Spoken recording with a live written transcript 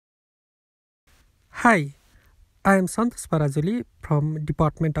Hi, I am Santosh Parajuli from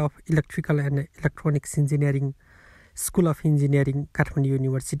Department of Electrical and Electronics Engineering, School of Engineering, Kathmandu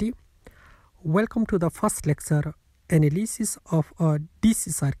University. Welcome to the first lecture, Analysis of a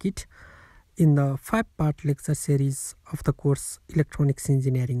DC Circuit in the 5-part lecture series of the course Electronics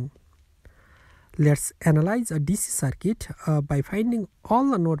Engineering. Let's analyze a DC circuit by finding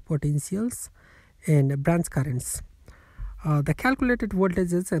all the node potentials and branch currents. The calculated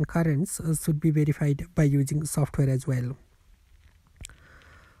voltages and currents should be verified by using software as well.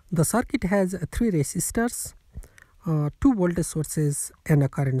 The circuit has 3 resistors, 2 voltage sources and a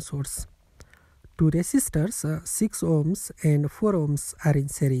current source. 2 resistors, 6 ohms and 4 ohms are in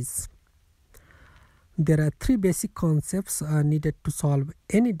series. There are 3 basic concepts needed to solve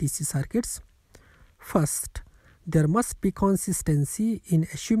any DC circuits. First, there must be consistency in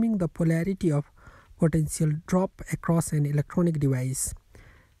assuming the polarity of potential drop across an electronic device.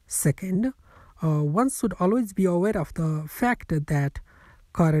 Second, one should always be aware of the fact that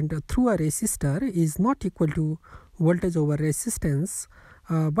current through a resistor is not equal to voltage over resistance,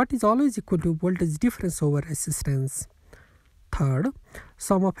 but is always equal to voltage difference over resistance. Third,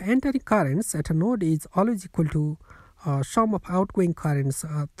 sum of entering currents at a node is always equal to sum of outgoing currents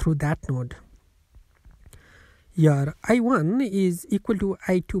through that node. Here, I1 is equal to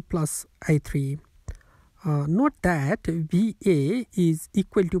I2 plus I3. Note that VA is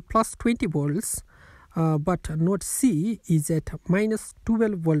equal to plus 20 volts, but node C is at minus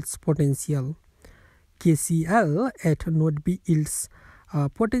 12 volts potential. KCL at node B yields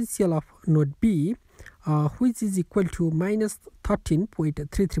potential of node B, which is equal to minus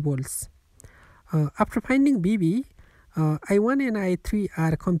 13.33 volts. After finding BB, I1 and I3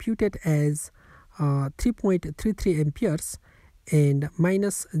 are computed as 3.33 amperes and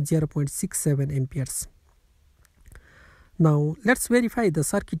minus 0.67 amperes. Now let's verify the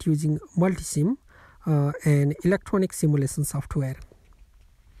circuit using multisim and electronic simulation software.